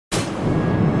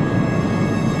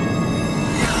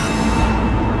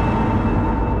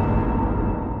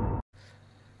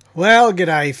Well,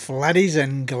 g'day flatties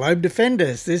and globe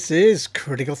defenders. This is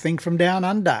Critical Think from Down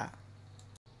Under.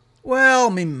 Well,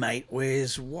 me mate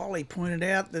Where's Wally pointed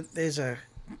out that there's a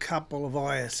couple of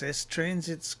ISS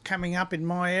transits coming up in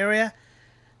my area.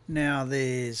 Now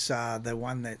there's the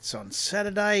one that's on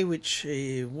Saturday, which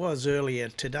was earlier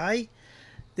today.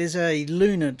 There's a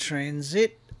lunar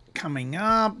transit coming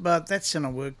up, but that's on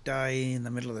a work day in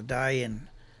the middle of the day and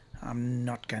I'm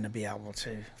not going to be able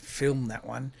to film that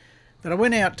one. But I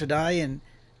went out today and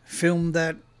filmed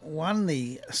that one.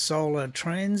 The solar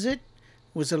transit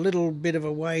was a little bit of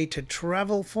a way to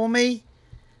travel for me.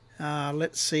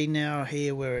 Let's see now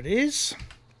here where it is.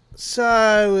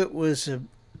 So it was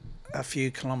a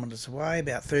few kilometres away,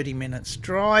 about 30 minutes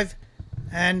drive.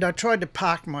 And I tried to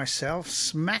park myself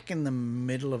smack in the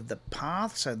middle of the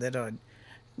path so that I'd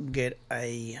get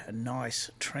a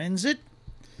nice transit.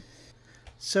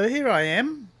 So here I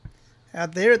am,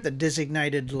 out there at the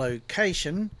designated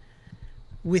location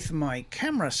with my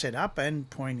camera set up and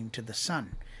pointing to the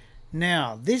sun.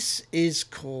 Now this is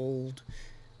called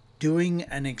doing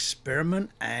an experiment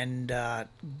and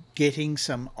getting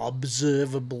some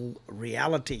observable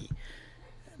reality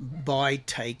by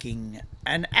taking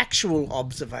an actual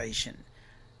observation,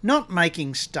 not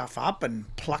making stuff up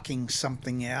and plucking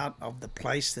something out of the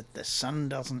place that the sun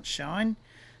doesn't shine.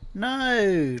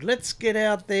 No, let's get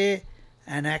out there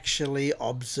and actually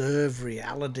observe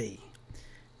reality.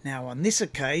 Now on this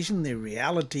occasion the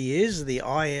reality is the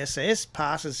ISS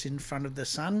passes in front of the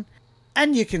sun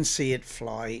and you can see it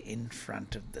fly in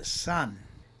front of the sun.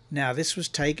 Now this was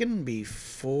taken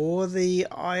before the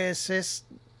ISS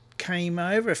came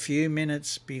over, a few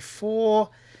minutes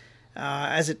before.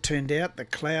 As it turned out, the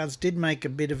clouds did make a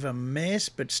bit of a mess,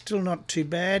 but still not too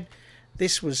bad.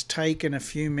 This was taken a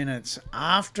few minutes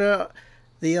after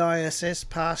the ISS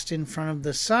passed in front of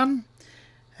the sun,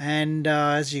 and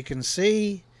as you can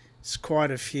see, it's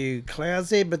quite a few clouds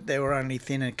there, but they were only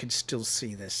thin and could still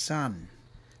see the sun.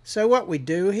 So what we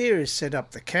do here is set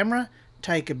up the camera,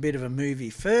 take a bit of a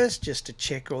movie first just to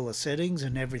check all the settings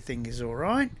and everything is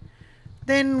alright.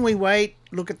 Then we wait,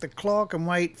 look at the clock and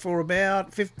wait for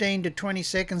about 15 to 20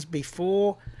 seconds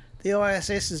before the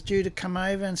ISS is due to come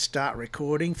over and start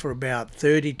recording for about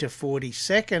 30 to 40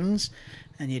 seconds.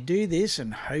 And you do this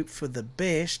and hope for the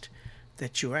best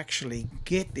that you actually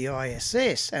get the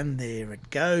ISS. And there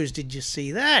it goes. Did you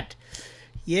see that?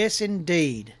 Yes,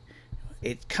 indeed.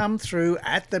 It come through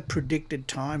at the predicted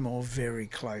time or very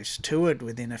close to it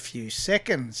within a few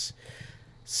seconds.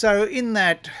 So in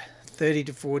that 30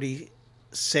 to 40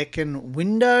 second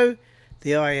window,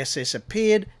 the ISS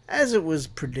appeared as it was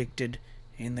predicted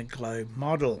in the globe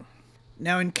model.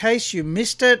 Now in case you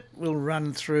missed it, we'll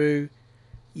run through.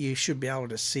 You should be able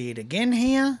to see it again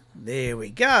here. There we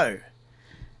go.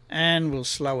 And we'll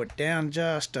slow it down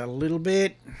just a little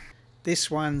bit. This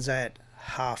one's at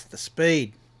half the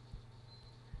speed.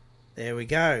 There we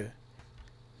go.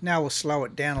 Now we'll slow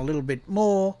it down a little bit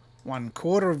more,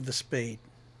 1/4 of the speed.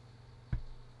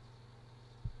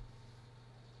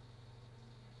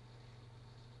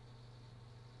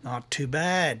 Not too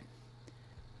bad.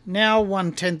 Now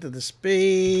 1/10 of the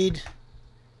speed.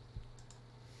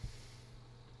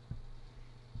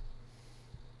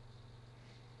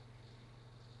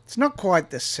 It's not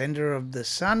quite the center of the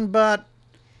sun, but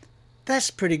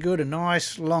that's pretty good. A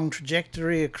nice long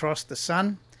trajectory across the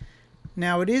sun.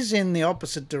 Now it is in the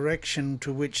opposite direction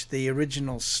to which the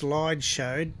original slide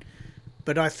showed,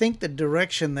 but I think the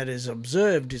direction that is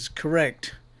observed is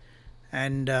correct.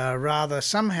 And rather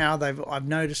somehow I've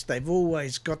noticed they've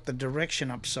always got the direction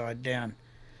upside down.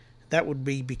 That would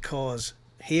be because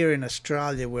here in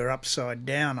Australia we're upside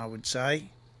down, I would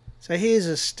say. So here's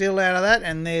a still out of that,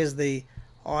 and there's the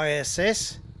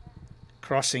ISS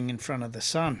crossing in front of the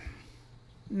sun.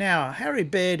 Now Harry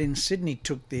Baird in Sydney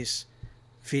took this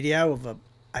video of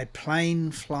a plane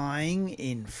flying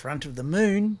in front of the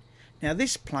moon. Now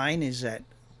this plane is at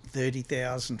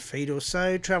 30,000 feet or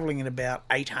so, travelling at about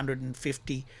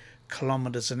 850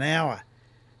 kilometres an hour.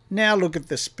 Now look at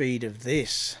the speed of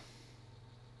this.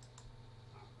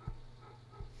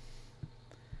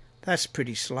 That's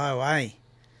pretty slow, eh?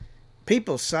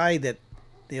 People say that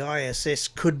the ISS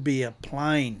could be a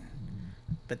plane,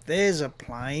 but there's a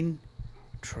plane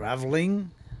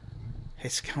travelling.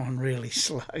 It's going really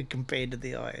slow compared to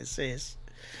the ISS.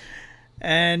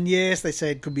 And yes, they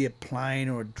say it could be a plane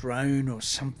or a drone or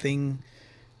something.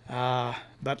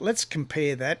 But let's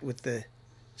compare that with the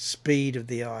speed of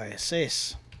the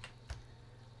ISS.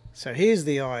 So here's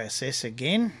the ISS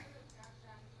again.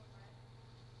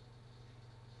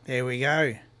 There we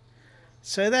go.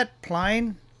 So that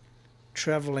plane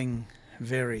travelling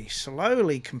very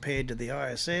slowly compared to the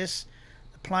ISS.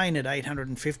 The plane at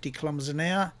 850 kilometres an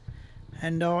hour,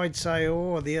 and I'd say,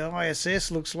 oh, the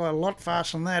ISS looks like a lot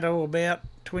faster than that, oh, about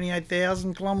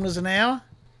 28,000 kilometres an hour.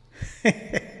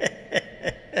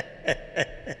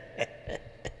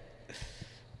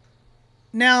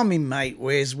 Now my mate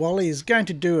Where's Wally is going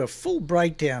to do a full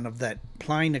breakdown of that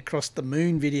plane across the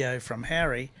moon video from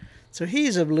Harry. So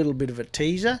here's a little bit of a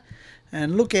teaser,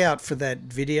 and look out for that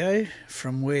video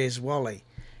from Where's Wally.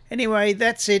 Anyway,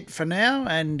 that's it for now,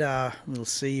 and we'll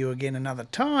see you again another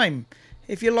time.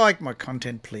 If you like my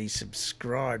content, please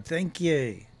subscribe. Thank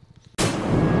you.